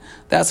akiyim.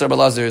 That's Rabbi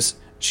Elazar's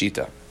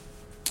shita.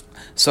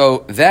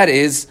 So that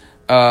is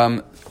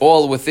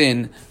all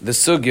within the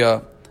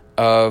sugya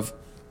of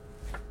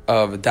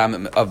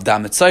dam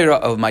mitzayra,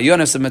 of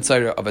mayonis of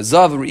mitzayra, of a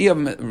zav,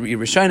 re'iyah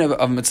rishayna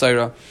of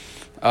mitzayra,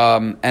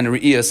 and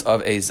re'iyas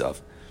of a zav.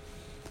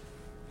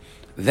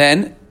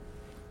 Then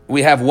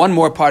we have one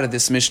more part of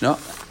this mishnah,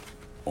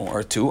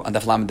 or two, on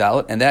daf lamed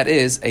dalet, and that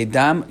is a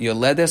dam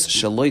yoledes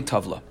shaloi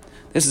tavla.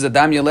 This is a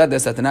dam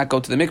yoledes that did not go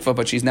to the mikvah,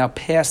 but she's now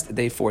past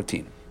day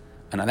 14.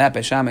 And on that,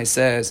 Beis Shammai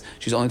says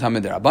she's only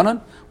tamid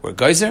derabanan, or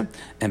geyser,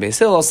 and Beis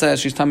Hillel says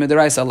she's tamid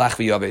deraisa lach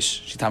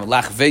v'yavish. She's tamid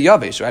lach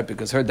v'yavish, right?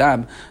 Because her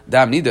dam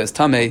niddah is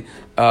tamei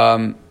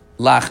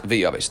lach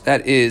v'yavish.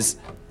 That is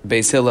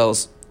Beis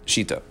Hillel's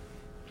shita.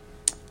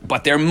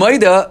 But their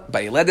maida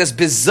by yoledes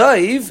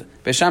bezayv,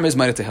 Beis Shammai is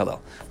maida to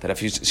Hillel. That if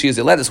she is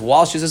yoledes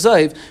while she's a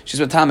zayv, she's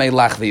tamei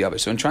lach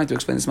v'yavish. So in trying to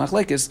explain this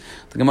machlekes,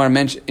 the Gemara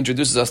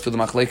introduces us to the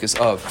machlekes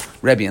of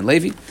Rebbe and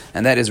Levi,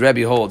 and that is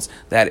Rebbe holds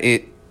that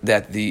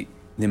the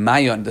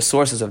mayon, the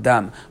sources of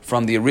dam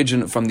from the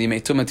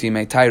Meitumah to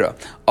Meitaira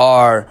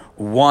are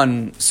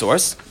one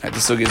source. Right? The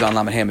sugi is on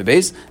Lamed Ham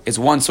Beis. It's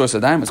one source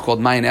of dam. It's called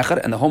mayon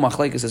echad, and the whole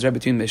machlekes is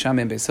between Beis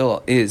Shammai and Beis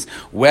Hillel is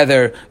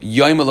whether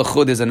yoim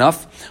lechud is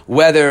enough,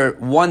 whether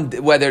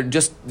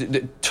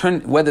the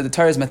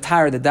Torah is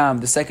matar the dam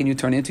the second you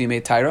turn into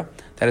Meitaira.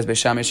 That is Beis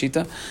Shammai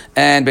shita.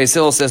 And Beis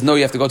Hillel says, no,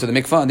 you have to go to the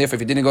mikvah, and therefore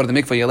if you didn't go to the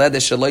mikvah,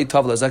 yoledes shaloi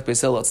tavla zak Beis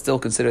Hillel, it's still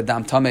considered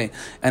dam tameh,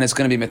 and it's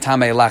going to be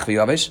metameh lach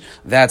v'yavish.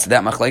 That's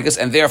that machlekes.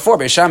 And therefore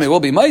Beis Shammai will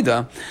be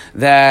maida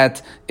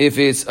that if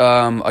it's a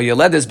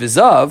yoledes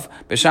bezav,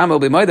 Beis Shammai will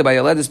be maida by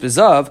yoledes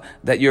bezav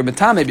that you're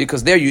metameh,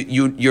 because there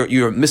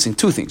you're missing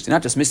two things. You're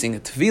not just missing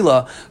a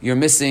tefillah, you're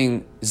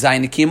missing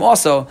zayin nikim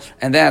also,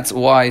 and that's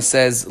why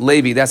says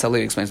Levi, that's how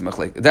Levi explains the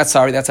machlekes. That's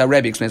how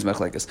Rebbe explains the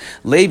machlekes.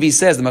 Levi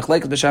says the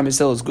machlekes Beis Shammai is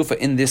gufa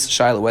in this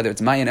shaila, whether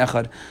it's mayin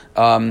echad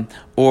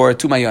or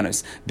two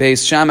mayonis.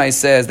 Beis Shammai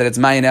says that it's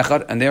mayin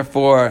echad, and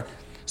therefore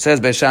says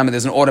Beis Shammai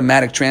there's an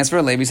automatic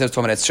transfer. Levi says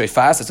it's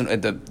sheifas.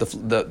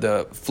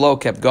 The flow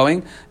kept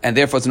going, and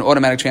therefore it's an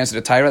automatic transfer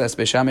to Tyra. That's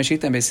Beis Shammai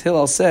shita. And Beis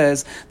Hillel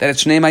says that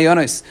it's shnei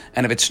mayonis,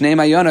 and if it's shnei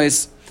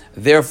mayonis,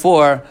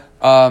 therefore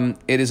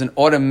it is an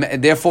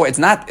automatic. Therefore, it's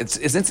not.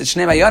 Since it's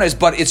shnei mayonis,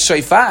 but it's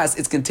sheifas.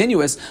 It's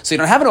continuous, so you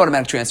don't have an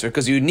automatic transfer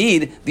because you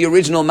need the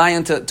original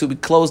mayon to be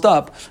closed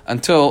up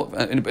until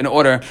in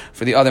order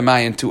for the other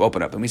mayon to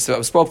open up. And we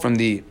spoke from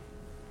the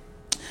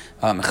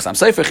Chasam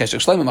Sofer, Cheshek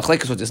Shlomo,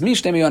 Machlekes, what does mean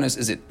shnei mayonis?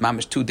 Is it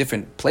mamish two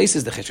different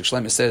places? The Cheshek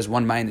Shlomo says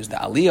one mayon is the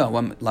aliyah,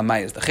 one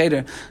lamay is the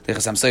cheder. The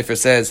Chasam Sofer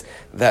says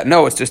that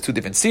no, it's just two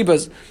different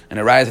sibas. And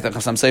a raya that the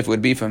Chasam Sofer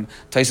would be from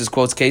Taisus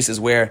quotes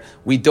cases where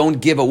we don't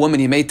give a woman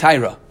yimei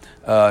taira.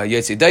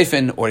 Yotzi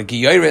Daifin or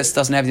Giyoris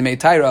doesn't have the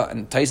Meitaira,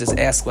 and Taisus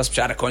asks, what's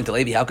Pshat according to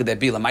Levi, how could that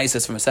be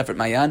Lamaisis from a separate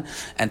Mayan?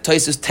 And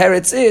Taisus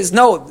teretz is,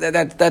 no,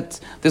 that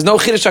there's no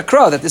Chiddush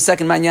Akra, that this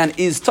second Mayan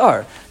is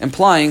Tar,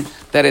 implying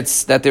that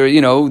that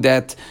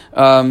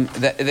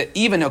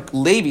even a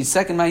Levi's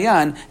second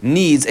Mayan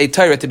needs a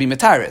Torah to be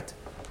Metaret.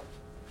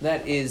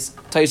 That is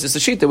Taisus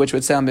Ashita, which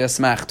would sound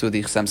be'asmach to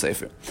the Chasam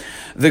Sofer.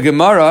 The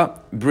Gemara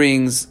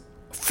brings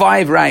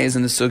 5 rayas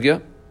in the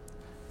Sugya,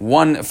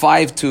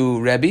 5 to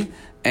Rebbe,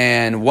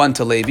 and 1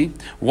 to Levi.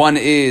 One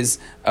is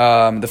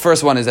the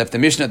first one is after the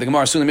Mishnah. The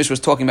Gemara soon the Mishnah was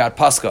talking about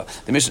Pascha.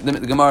 The Mishnah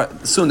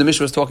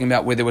was talking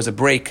about where there was a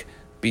break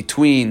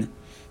between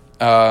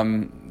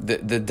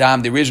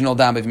the original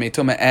dam of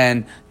Meituma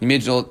and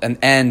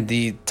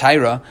the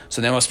Tyra.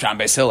 So then was Pram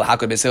Beis Hillel. How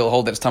could Beis Hillel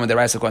hold that it's Tamid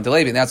Deraisa according to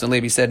Levi? And that's when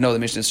Levi said no, the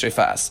Mishnah is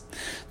Shreifas.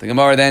 The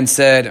Gemara then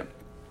said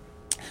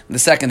the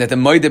second, that the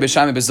Moide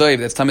B'Shami B'Zoiv,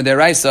 that's Tamid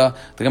Deraisa,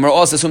 the Gemara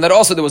also assumed that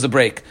also there was a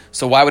break.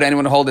 So why would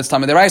anyone hold it's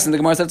Tamid Deraisa? And the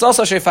Gemara said it's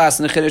also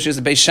Sheifas, and the Chiddush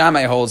is Beis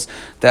Shammai holds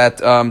that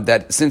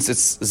that since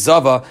it's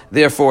Zava,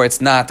 therefore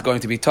it's not going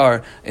to be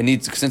Tar,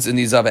 since it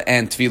needs Zava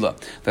and Tvila.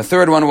 The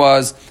third one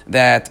was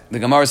that the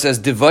Gemara says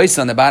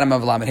Devaisa on the bottom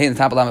of Lamed Hey, the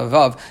top of Lamed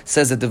Vav,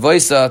 says that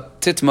Devaisa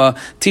Titma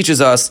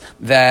teaches us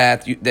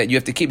that you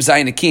have to keep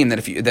Zayin Akim,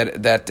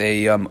 that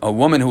a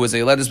woman who is a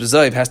Yoledes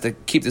B'Zoiv has to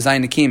keep the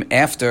Zayin Akim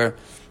afterwards.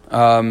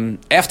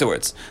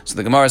 So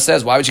the Gemara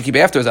says, why would you keep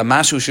afterwards? A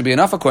mashu should be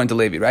enough according to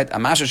Levi, right? A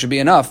mashu should be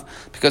enough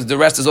because the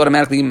rest is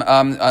automatically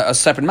a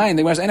separate mind.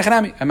 The Gemara says, a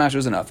mashu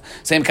is enough.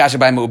 Same kasha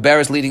by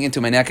mu'beres leading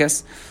into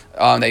menekes.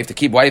 That you have to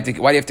keep. Why do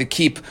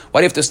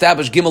you have to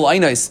establish gimel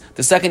einais?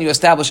 The second you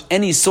establish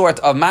any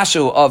sort of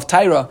mashu of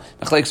taira,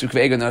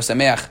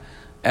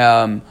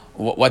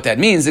 what that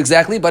means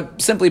exactly,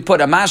 but simply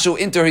put a mashu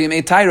into her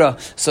yemei taira,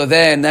 so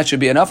then that should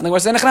be enough. And the Gemara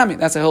says,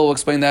 that's how he'll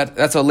explain that.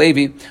 That's how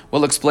Levi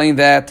will explain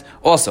that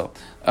also.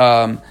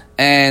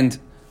 And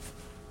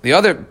the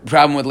other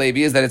problem with Levi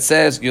is that it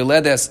says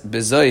yoledes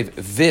bezoiv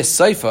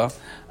v'seifa.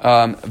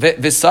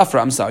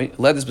 Visafra, I'm sorry,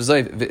 Ledis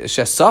Bezoiv,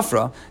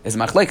 Shesafra is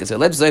Machlekes. So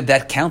Ledis Bezoiv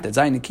that counted,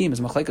 Zayin Nikim is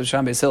Machlekes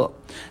Sham Beis Hillel.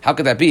 How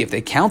could that be? If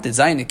they counted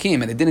Zayin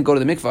Nikim and they didn't go to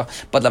the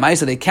mikvah, but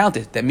Lamaisa they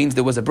counted, that means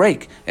there was a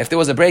break. If there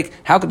was a break,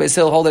 how could Beis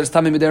Hillel hold that it's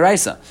Tamim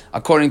Midiraisa?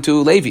 According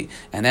to Levi.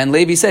 And then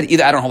Levi said,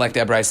 either I don't hold like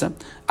that Brisa,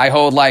 I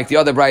hold like the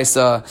other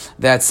Brisa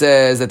that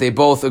says that they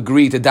both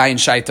agree to die in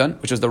Shaitan,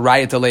 which was the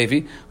riot to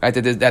Levi, right?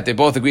 That they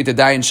both agree to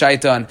die in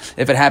Shaitan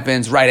if it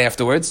happens right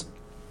afterwards.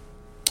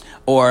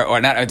 Or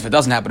not if it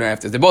doesn't happen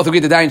after. They both agree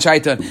to die in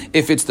Shaitan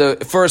if it's the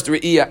first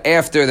Re'iyah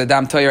after the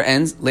Dam Toyer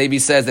ends. Levi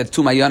says that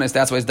two Mayanis,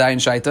 that's why it's die in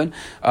Shaitan.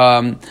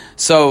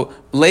 So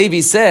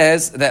Levi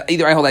says that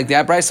either I hold like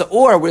that Brisa,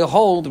 or we'll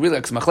hold, really,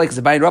 Machlekes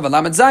Abayin Rav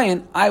Lamed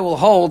Zayin, I will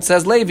hold,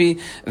 says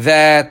Levi,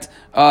 that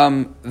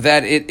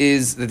it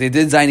is, that they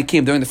did Zayin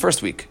Nikim during the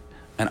first week.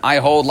 And I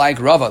hold like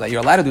Rava that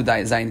you're allowed to do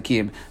Zayin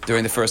Kiyim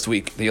during the first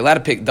week. That you're allowed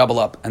to pick double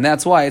up. And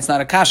that's why it's not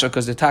a kasha,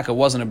 because the taka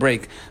wasn't a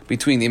break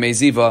between the Yemei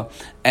Ziva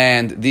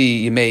and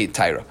the Yemei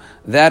Taira.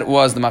 That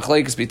was the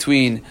machlekes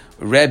between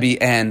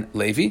Rebbe and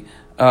Levi.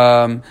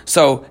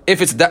 So if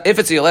it's a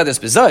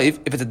Yoledes B'Zoiv,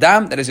 if it's a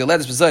dam that is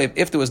Yoledes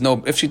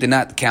B'Zoiv, if she did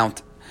not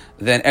count,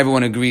 then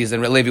everyone agrees,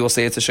 and Levi will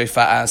say it's a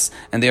shofa'as,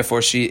 and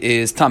therefore she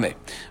is tameh.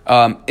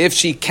 If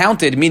she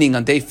counted, meaning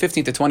on day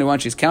 15 to 21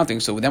 she's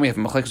counting, so then we have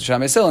Machlekes Sham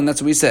Beis Hillel, and that's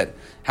what we said.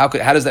 How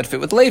does that fit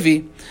with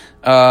Levi?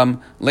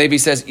 Levi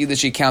says either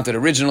she counted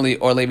originally,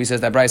 or Levi says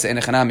that Brisa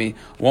Enechanami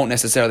won't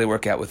necessarily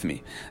work out with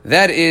me.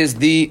 That is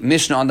the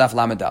Mishnah on Daf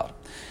Lamed Dal.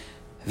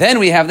 Then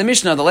we have the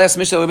Mishnah, the last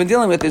Mishnah we've been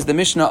dealing with is the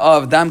Mishnah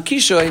of Dam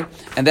Kishoy,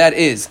 and that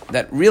is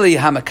that really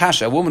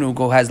Hamakasha, a woman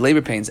who has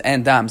labor pains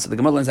and dam, so the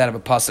Gemara learns out of a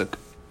pasuk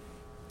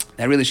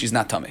that really she's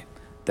not tummy.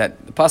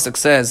 That the pasuk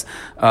says,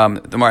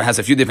 the Gemara has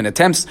a few different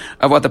attempts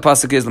of what the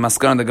pasuk is. The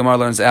Maskana, the Gemara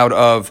learns out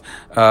of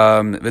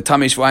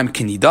V'tamei Shvaim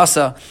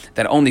Kinidasa,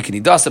 that only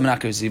Kinidasa,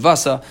 Menake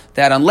Zivasa,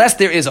 that unless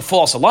there is a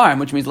false alarm,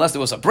 which means unless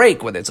there was a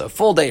break, whether it's a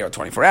full day or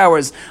 24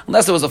 hours,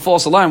 unless there was a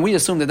false alarm, we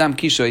assume that Dam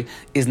Kishoy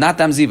is not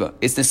Dam Ziva,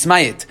 it's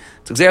Nismayit.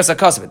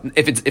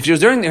 If she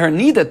was during her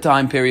Niddah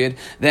time period,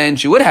 then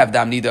she would have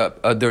Dam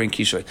Niddah during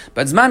Kishoy.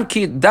 But Dam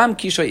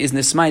Kishoy is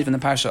Nismayit from the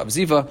Parsha of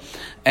Ziva,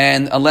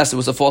 and unless it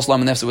was a false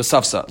alarm, unless it was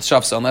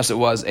Shafsa, unless it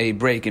was a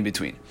break in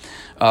between.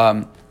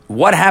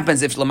 What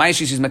happens if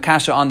Lamaishi she's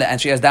Makasha on that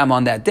and she has Dam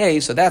on that day?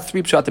 So that's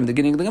three pshat in the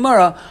beginning of the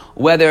Gemara,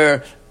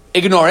 whether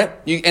ignore it.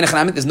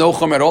 There's no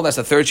chomer at all. That's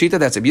the third shita.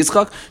 That's a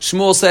Yitzchak.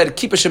 Shmuel said,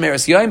 keep a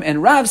shemeres yom.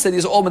 And Rav said,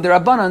 these are all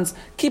Rabbanans.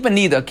 Keep a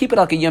nida. Keep it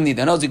like a yom nida.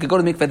 In other words, you could go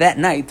to mikveh that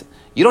night.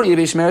 You don't need to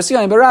be shemeres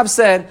yom. But Rav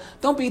said,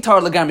 don't be tar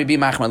legami, be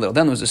machmer little.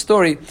 Then there was a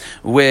story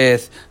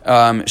with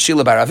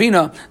Shila bar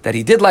Avina that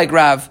he did like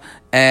Rav,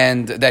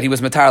 and that he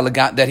was not matar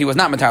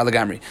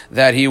legamri,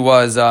 that he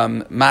was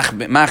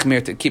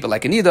machmir to keep it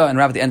like a nida. And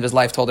Rav at the end of his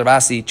life told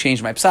Ravasi,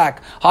 change my psak,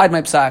 hide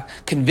my psak,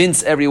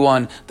 convince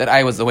everyone that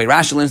I was the way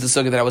Rashi learns the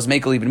sukkah, that I was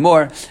makel even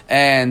more.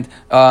 And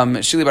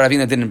Shili bar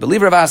Avina didn't believe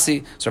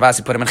Ravasi, so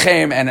Ravasi put him in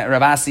cherem, and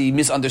Ravasi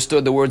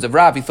misunderstood the words of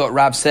Rav. He thought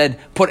Rav said,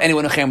 put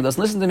anyone in cherem who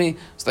doesn't listen to me.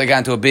 So they got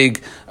into a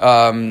big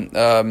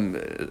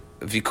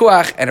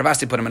vikuach, and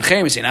Ravasi put him in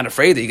cherem. He said, you're not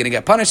afraid that you're going to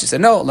get punished? He said,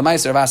 no,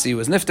 Lamais Ravasi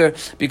was nifter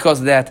because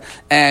of that.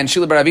 And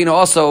Shila bar Avina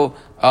also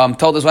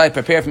told his wife,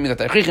 prepare for me that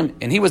Tarichim,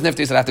 and he was nifter,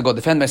 he said, I have to go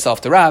defend myself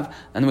to Rav.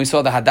 And we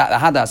saw the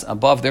hadas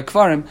above their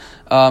kvarim,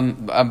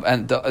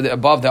 and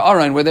above the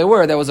aron where they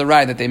were, there was a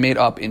ride that they made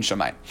up in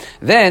Shammai.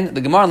 Then the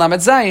Gemara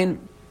Lamed Zayin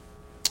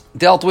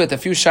dealt with a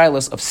few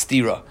shilas of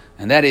stira,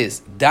 and that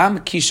is Dam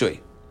Kishoy,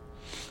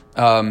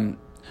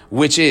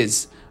 which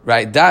is,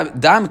 right,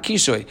 Dam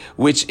Kishoy,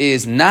 which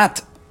is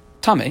not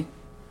Tame,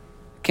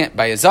 can't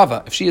by a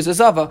zava. If she is a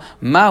zava,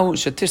 mahu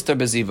shatistar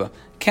beziva.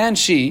 Can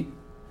she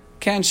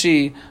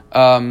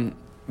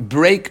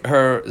break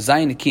her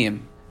zayin nikim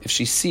if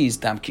she sees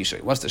dam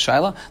kishoy? What's the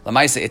shaila?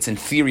 Lamaisa, it's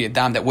inferior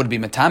dam that would be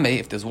metame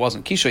if there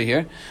wasn't kishoy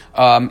here.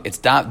 It's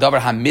davar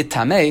hamit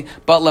tame,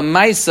 but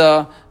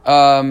lamaisa,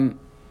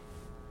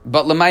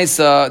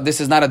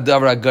 this is not a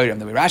davar hagorim.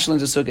 The way Rashi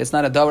learns the sukkah, it's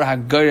not a davar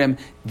hagorim.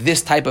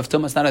 This type of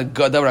tumah, it's not a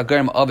davar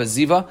hagorim of a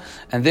ziva,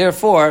 and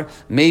therefore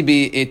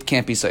maybe it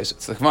can't be so.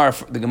 So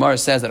the Gemara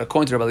says that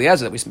according to Rabbi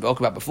Eliezer that we spoke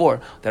about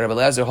before, that Rabbi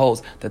Eliezer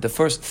holds that the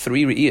first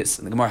three re'iyas,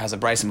 and the Gemara has a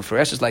brayso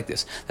mufaresh like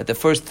this, that the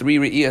first three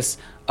re'iyas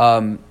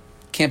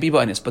can't be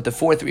ba'inus, but the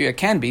fourth re'iyah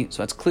can be.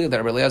 So it's clear that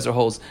Rabbi Eliezer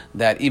holds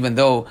that even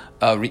though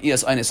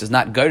re'iyas inus is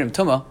not goyim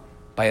tumah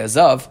by a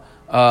zav,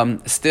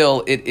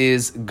 still it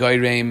is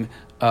goyim.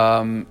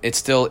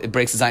 It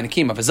breaks the zayin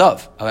akim of a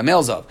zav, of a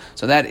male zav.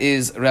 So that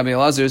is Rabbi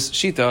Elazar's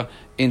shita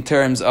in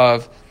terms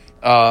of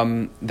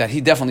that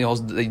he definitely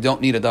holds that you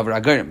don't need a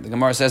davar hagorim. The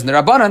Gemara says in the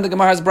Rabbanan, the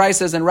Gemara has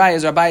brayses and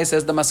rayas. Rabbi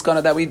says the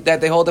maskana that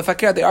they hold the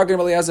fakir. They argue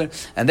with Rabbi Elazar,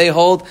 and they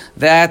hold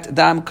that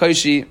dam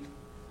koshi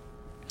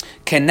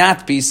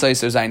cannot be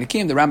seiser zayin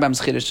akim. The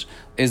Rambam's chiddush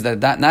is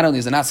that not only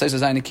is it not seiser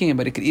zayin akim,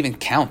 but it could even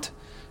count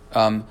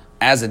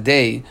as a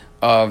day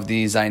of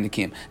the Zayin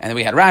Nikim. And then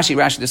we had Rashi.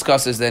 Rashi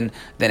discusses then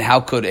how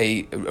could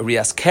a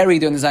Rias Keri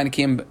during the Zayin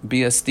Nikim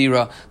be a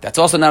stira? That's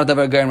also not a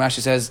Davar Ger. And Rashi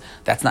says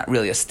that's not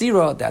really a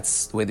stira.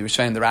 That's the way the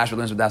Rishonim, the Rashi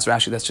learns with Das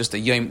Rashi. That's just a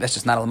Yom. That's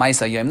just not a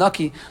Maisa Yom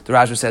Naki. The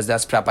Rashi says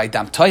that's prat by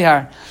Dam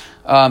Toyar.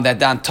 That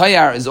Dam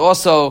Toyar is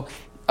also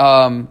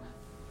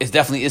is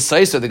definitely is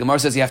Saiser. The Gemara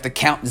says you have to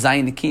count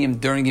Zayin Nikim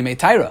during Yimei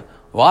Taira.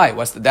 Why?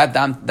 What's that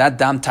Dam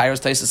Taira's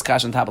Taisus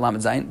Kash on top of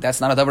Lamed Zayin? That's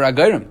not a Davar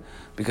Agerim,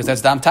 because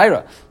that's Dam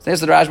Taira. So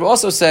the Rashba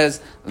also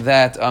says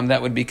that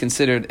that would be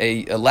considered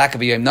a lack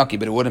of a Yom Naki,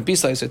 but it wouldn't be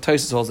Saiser.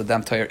 Taisus holds that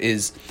Dam Taira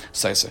is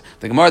Saiser.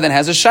 The Gemara then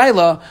has a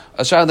Shaila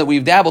that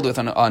we've dabbled with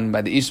on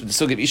by the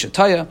Sugi of Isha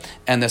Taya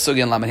and the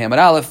Sugi on Lamed Hamad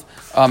Aleph,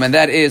 and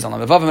that is on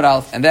Lamed Vav Hamad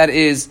Aleph, and that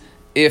is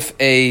if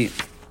a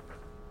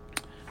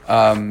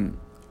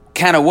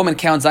can a woman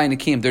count Zayin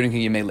Nikim during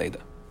Yimei Leida?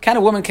 Can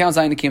a woman count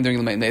Zayin Nikim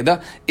during the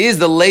Leida? Is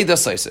the Leida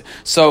Saiser?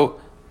 So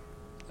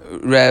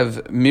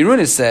Rev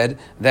Mirunis said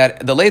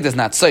that the Leida is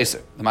not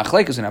Saiser. The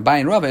Machlekes in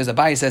Abai and Rava is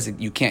Abai says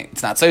you can't.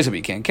 It's not Saiser, but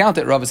you can't count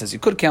it. Rava says you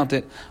could count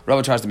it.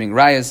 Rava tries to bring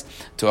Rayas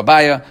to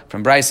Abaya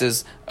from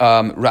Brises.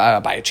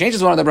 Abaya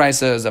changes one of the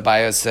Brises.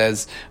 Abaya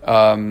says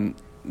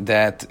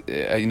that we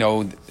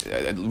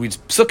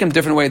psuk him a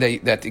different way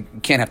that you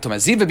can't have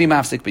Tumas Ziva be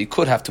mafsik, but you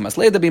could have Tumas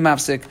Leida be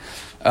mafsik.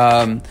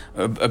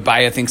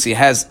 Abaya thinks he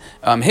has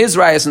his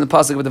rayas in the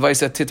pasuk with the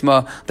Vaisa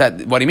Titma.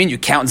 That what do you mean? You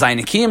count Zayin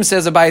Nikim?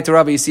 Says Abaya to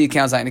Rabbi. You see, you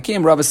count Zayin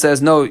Nikim. Rabbi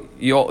says no,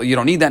 you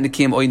don't need that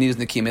Nikim. All you need is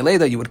Nikim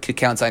Leida. You would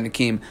count Zayin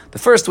Nikim the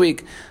first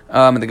week.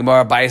 And the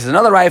Gemara Abaya says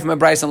another raya from a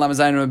Bryce and Lama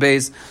Zayin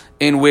Rabbeis,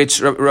 in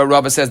which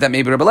Rabbi says that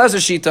maybe Rabbi Lezer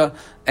Shita,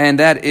 and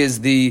that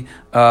is the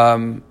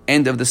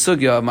end of the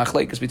sugya of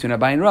machlekes between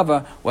Abai and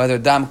Rava, whether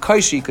Dam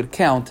Kaishi could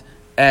count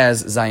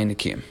as Zayin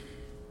Nikim.